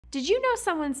Did you know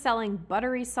someone selling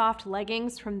buttery soft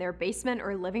leggings from their basement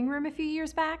or living room a few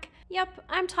years back? Yep,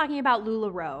 I'm talking about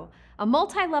LuLaRoe, a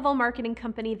multi-level marketing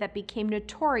company that became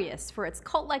notorious for its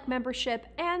cult-like membership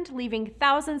and leaving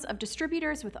thousands of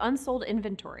distributors with unsold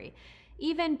inventory,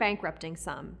 even bankrupting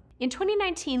some. In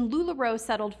 2019, LuLaRoe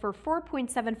settled for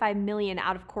 $4.75 million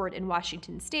out of court in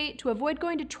Washington state to avoid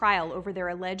going to trial over their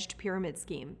alleged pyramid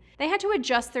scheme. They had to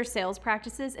adjust their sales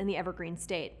practices in the evergreen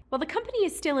state. While the company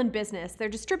is still in business, their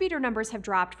distributor numbers have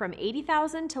dropped from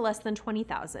 80,000 to less than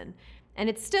 20,000. And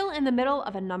it's still in the middle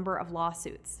of a number of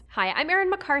lawsuits. Hi, I'm Erin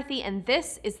McCarthy, and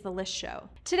this is The List Show.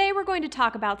 Today we're going to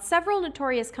talk about several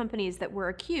notorious companies that were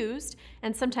accused,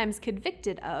 and sometimes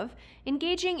convicted of,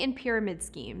 engaging in pyramid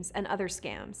schemes and other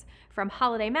scams, from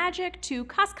Holiday Magic to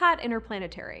Costco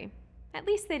Interplanetary. At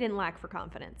least they didn't lack for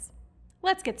confidence.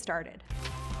 Let's get started.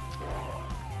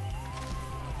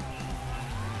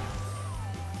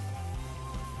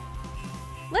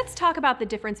 Let's talk about the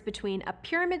difference between a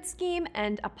pyramid scheme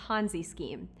and a Ponzi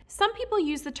scheme. Some people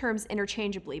use the terms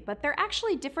interchangeably, but they're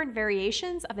actually different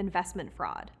variations of investment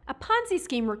fraud. A Ponzi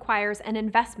scheme requires an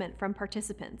investment from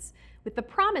participants, with the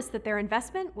promise that their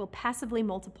investment will passively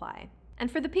multiply. And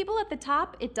for the people at the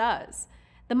top, it does.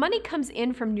 The money comes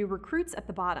in from new recruits at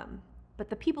the bottom, but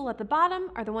the people at the bottom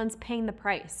are the ones paying the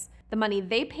price. The money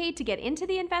they paid to get into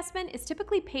the investment is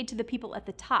typically paid to the people at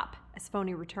the top as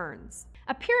phony returns.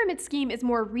 A pyramid scheme is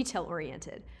more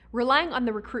retail-oriented, relying on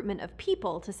the recruitment of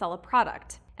people to sell a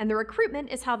product. And the recruitment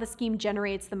is how the scheme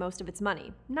generates the most of its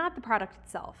money, not the product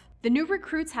itself. The new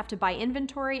recruits have to buy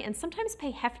inventory and sometimes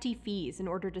pay hefty fees in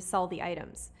order to sell the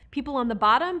items. People on the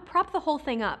bottom prop the whole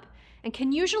thing up and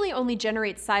can usually only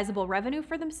generate sizable revenue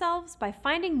for themselves by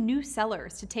finding new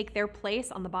sellers to take their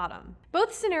place on the bottom.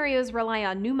 Both scenarios rely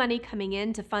on new money coming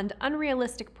in to fund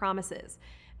unrealistic promises,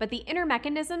 but the inner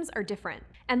mechanisms are different.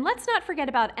 And let's not forget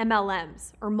about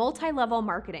MLMs, or multi-level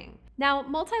marketing. Now,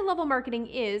 multi-level marketing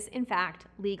is, in fact,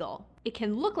 legal. It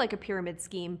can look like a pyramid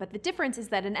scheme, but the difference is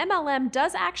that an MLM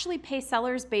does actually pay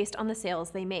sellers based on the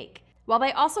sales they make. While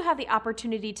they also have the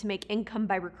opportunity to make income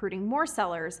by recruiting more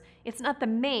sellers, it's not the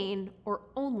main or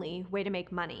only way to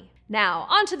make money. Now,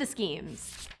 on to the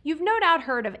schemes. You've no doubt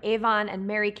heard of Avon and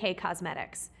Mary Kay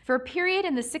Cosmetics. For a period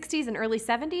in the 60s and early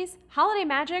 70s, Holiday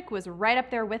Magic was right up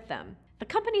there with them. The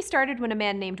company started when a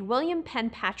man named William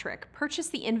Penn Patrick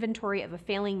purchased the inventory of a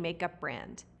failing makeup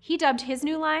brand. He dubbed his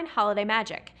new line Holiday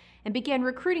Magic and began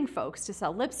recruiting folks to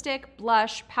sell lipstick,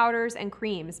 blush, powders, and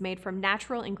creams made from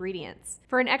natural ingredients.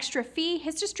 For an extra fee,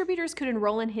 his distributors could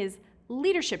enroll in his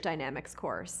Leadership Dynamics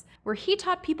course, where he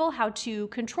taught people how to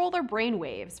control their brain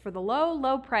waves for the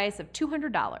low price of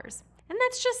 $200. And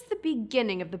that's just the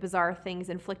beginning of the bizarre things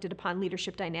inflicted upon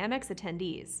Leadership Dynamics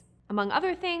attendees. Among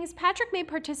other things, Patrick made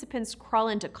participants crawl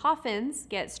into coffins,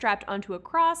 get strapped onto a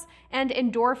cross, and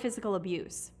endure physical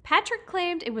abuse. Patrick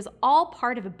claimed it was all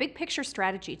part of a big picture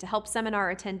strategy to help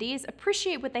seminar attendees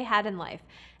appreciate what they had in life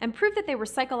and prove that they were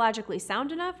psychologically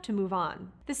sound enough to move on.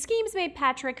 The schemes made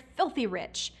Patrick filthy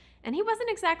rich, and he wasn't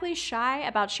exactly shy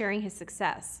about sharing his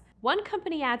success. One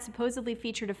company ad supposedly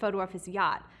featured a photo of his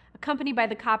yacht, accompanied by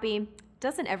the copy,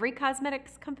 "Doesn't every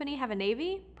cosmetics company have a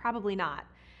navy? Probably not."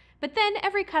 But then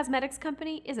every cosmetics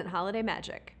company isn't Holiday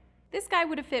Magic. This guy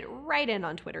would have fit right in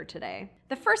on Twitter today.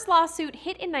 The first lawsuit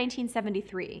hit in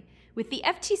 1973, with the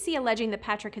FTC alleging that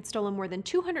Patrick had stolen more than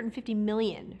 $250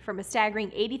 million from a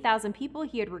staggering 80,000 people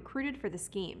he had recruited for the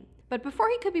scheme. But before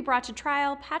he could be brought to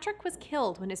trial, Patrick was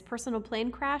killed when his personal plane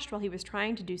crashed while he was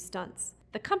trying to do stunts.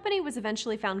 The company was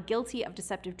eventually found guilty of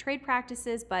deceptive trade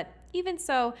practices, but even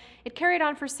so, it carried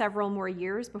on for several more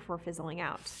years before fizzling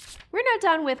out. We're not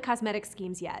done with cosmetic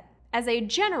schemes yet. As a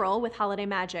general with Holiday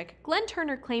Magic, Glenn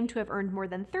Turner claimed to have earned more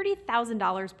than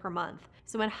 $30,000 per month.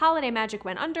 So when Holiday Magic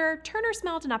went under, Turner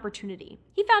smelled an opportunity.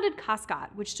 He founded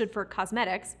Costco, which stood for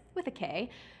Cosmetics, with a K,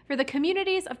 for the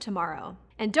communities of tomorrow.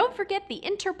 And don't forget the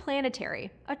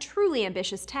Interplanetary, a truly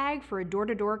ambitious tag for a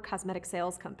door-to-door cosmetic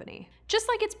sales company. Just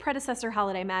like its predecessor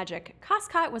Holiday Magic,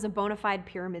 Costco was a bona fide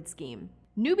pyramid scheme.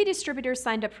 Newbie distributors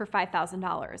signed up for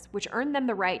 $5,000, which earned them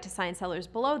the right to sign sellers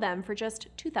below them for just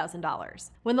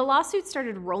 $2,000. When the lawsuits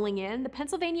started rolling in, the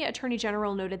Pennsylvania Attorney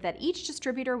General noted that each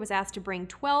distributor was asked to bring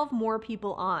 12 more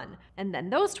people on, and then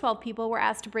those 12 people were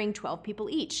asked to bring 12 people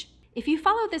each. If you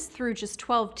follow this through just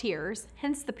 12 tiers,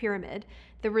 hence the pyramid,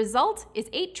 the result is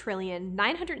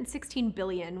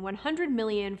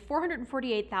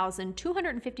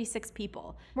 8,916,100,448,256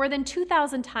 people, more than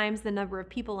 2,000 times the number of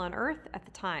people on Earth at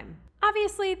the time.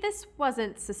 Obviously, this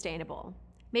wasn't sustainable.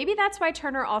 Maybe that's why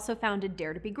Turner also founded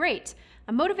Dare to Be Great,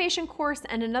 a motivation course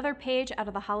and another page out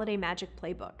of the Holiday Magic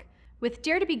playbook. With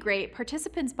Dare to Be Great,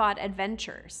 participants bought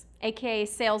adventures, aka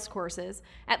sales courses,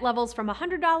 at levels from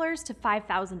 $100 to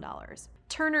 $5,000.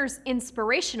 Turner's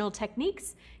inspirational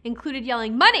techniques included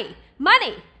yelling, "Money!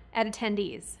 Money!" at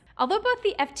attendees. Although both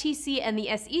the FTC and the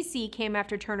SEC came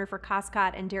after Turner for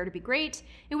Costco and Dare to Be Great,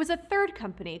 it was a third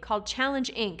company called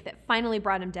Challenge Inc. that finally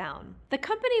brought him down. The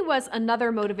company was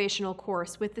another motivational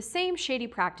course with the same shady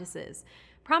practices,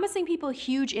 promising people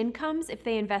huge incomes if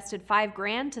they invested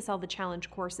 $5,000 to sell the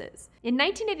challenge courses. In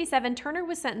 1987, Turner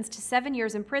was sentenced to 7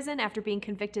 years in prison after being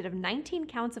convicted of 19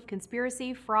 counts of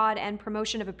conspiracy, fraud, and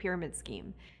promotion of a pyramid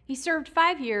scheme. He served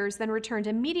 5 years, then returned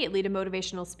immediately to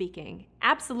motivational speaking,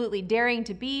 absolutely daring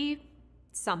to be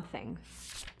something.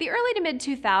 The early to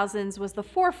mid-2000s was the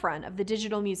forefront of the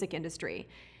digital music industry.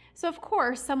 So of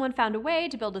course, someone found a way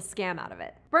to build a scam out of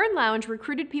it. BurnLounge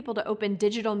recruited people to open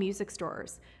digital music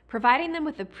stores, providing them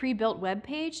with a pre-built web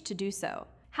page to do so.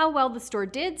 How well the store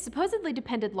did supposedly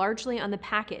depended largely on the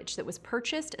package that was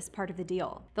purchased as part of the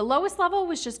deal. The lowest level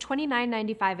was just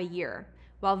 $29.95 a year,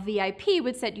 while VIP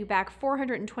would set you back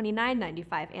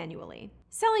 $429.95 annually.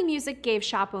 Selling music gave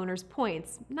shop owners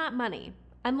points, not money,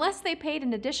 unless they paid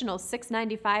an additional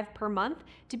 $6.95 per month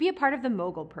to be a part of the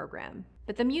mogul program.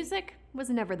 But the music was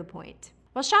never the point.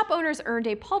 While shop owners earned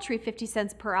a paltry 50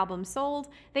 cents per album sold,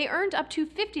 they earned up to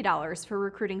 $50 for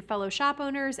recruiting fellow shop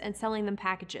owners and selling them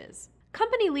packages.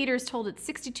 Company leaders told its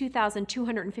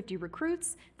 62,250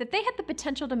 recruits that they had the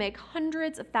potential to make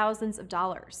hundreds of thousands of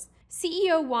dollars.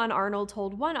 CEO Juan Arnold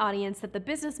told one audience that the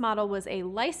business model was a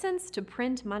license to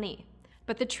print money.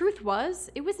 But the truth was,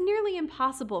 it was nearly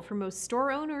impossible for most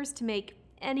store owners to make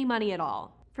any money at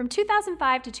all. From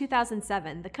 2005 to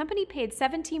 2007, the company paid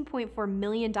 $17.4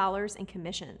 million in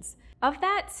commissions. Of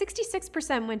that,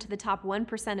 66% went to the top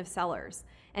 1% of sellers,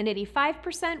 and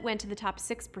 85% went to the top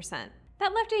 6%.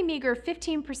 That left a meager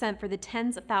 15% for the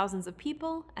tens of thousands of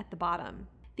people at the bottom.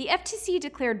 The FTC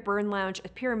declared BurnLounge a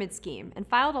pyramid scheme and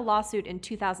filed a lawsuit in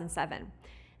 2007.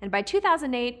 And by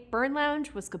 2008,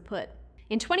 BurnLounge was kaput.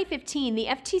 In 2015, the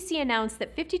FTC announced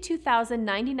that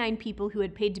 52,099 people who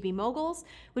had paid to be moguls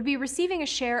would be receiving a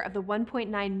share of the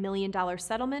 $1.9 million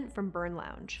settlement from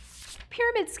BurnLounge.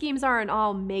 Pyramid schemes aren't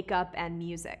all makeup and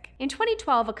music. In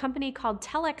 2012, a company called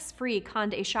Telex Free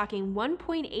conned a shocking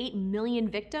 1.8 million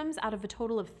victims out of a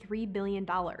total of $3 billion.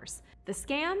 The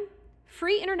scam?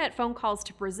 Free internet phone calls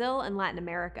to Brazil and Latin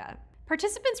America.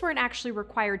 Participants weren't actually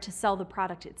required to sell the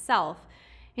product itself.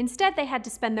 Instead, they had to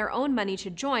spend their own money to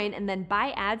join and then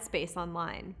buy ad space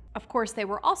online. Of course, they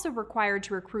were also required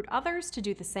to recruit others to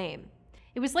do the same.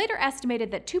 It was later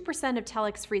estimated that 2% of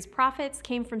Telex Free's profits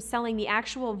came from selling the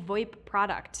actual VoIP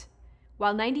product,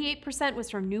 while 98% was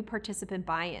from new participant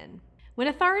buy-in. When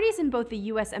authorities in both the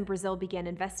US and Brazil began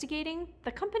investigating,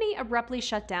 the company abruptly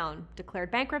shut down, declared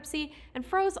bankruptcy, and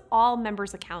froze all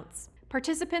members' accounts.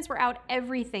 Participants were out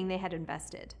everything they had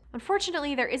invested.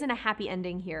 Unfortunately, there isn't a happy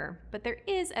ending here, but there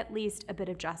is at least a bit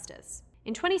of justice.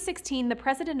 In 2016, the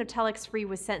president of Telex Free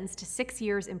was sentenced to 6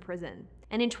 years in prison.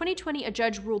 And in 2020, a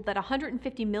judge ruled that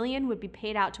 $150 million would be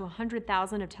paid out to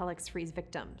 100,000 of Telex Free's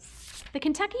victims. The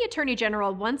Kentucky Attorney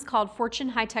General once called Fortune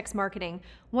High-Tech's marketing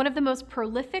one of the most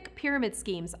prolific pyramid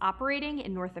schemes operating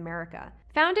in North America.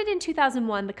 Founded in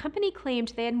 2001, the company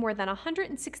claimed they had more than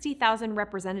 160,000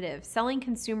 representatives selling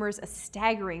consumers a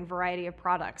staggering variety of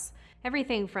products,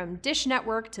 everything from Dish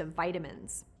Network to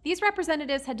vitamins. These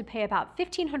representatives had to pay about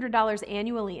 $1,500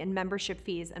 annually in membership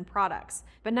fees and products,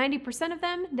 but 90% of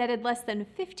them netted less than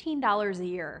 $15 a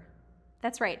year.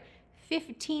 That's right,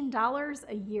 $15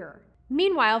 a year.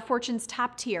 Meanwhile, Fortune's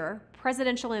top tier,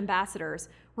 presidential ambassadors,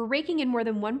 were raking in more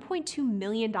than $1.2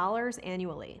 million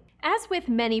annually. As with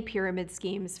many pyramid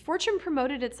schemes, Fortune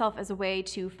promoted itself as a way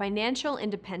to financial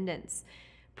independence,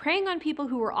 preying on people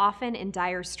who were often in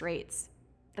dire straits.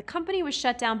 The company was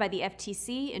shut down by the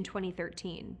FTC in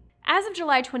 2013. As of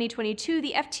July 2022,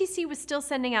 the FTC was still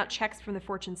sending out checks from the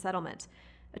Fortune settlement.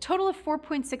 A total of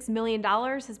 $4.6 million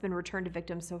has been returned to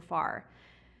victims so far.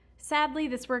 Sadly,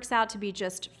 this works out to be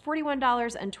just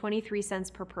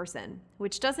 $41.23 per person,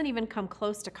 which doesn't even come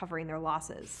close to covering their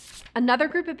losses. Another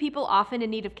group of people often in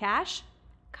need of cash?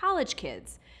 College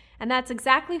kids. And that's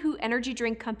exactly who energy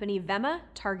drink company Vemma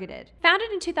targeted.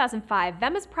 Founded in 2005,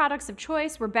 Vemma's products of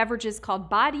choice were beverages called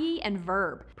Body and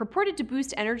Verb, purported to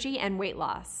boost energy and weight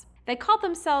loss. They called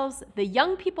themselves the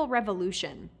Young People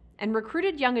Revolution and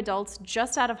recruited young adults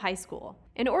just out of high school.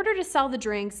 In order to sell the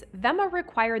drinks, Vemma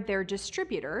required their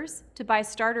distributors to buy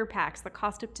starter packs that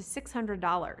cost up to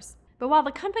 $600. But while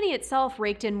the company itself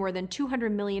raked in more than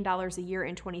 $200 million a year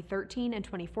in 2013 and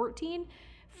 2014,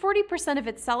 40% of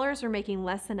its sellers were making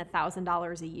less than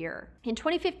 $1,000 a year. In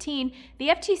 2015, the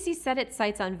FTC set its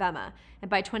sights on Vemma, and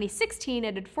by 2016,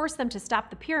 it had forced them to stop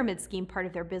the pyramid scheme part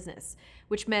of their business,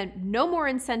 which meant no more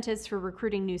incentives for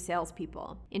recruiting new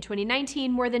salespeople. In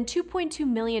 2019, more than $2.2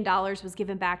 million was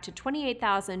given back to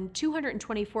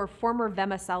 28,224 former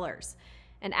Vemma sellers,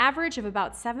 an average of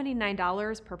about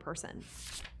 $79 per person.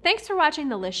 Thanks for watching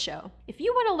The List Show. If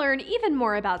you want to learn even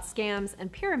more about scams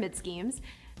and pyramid schemes,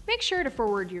 make sure to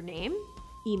forward your name,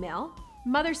 email,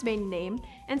 mother's maiden name,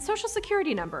 and social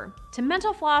security number to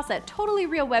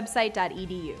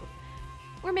mentalfloss@totallyrealwebsite.edu.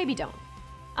 Or maybe don't.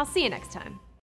 I'll see you next time.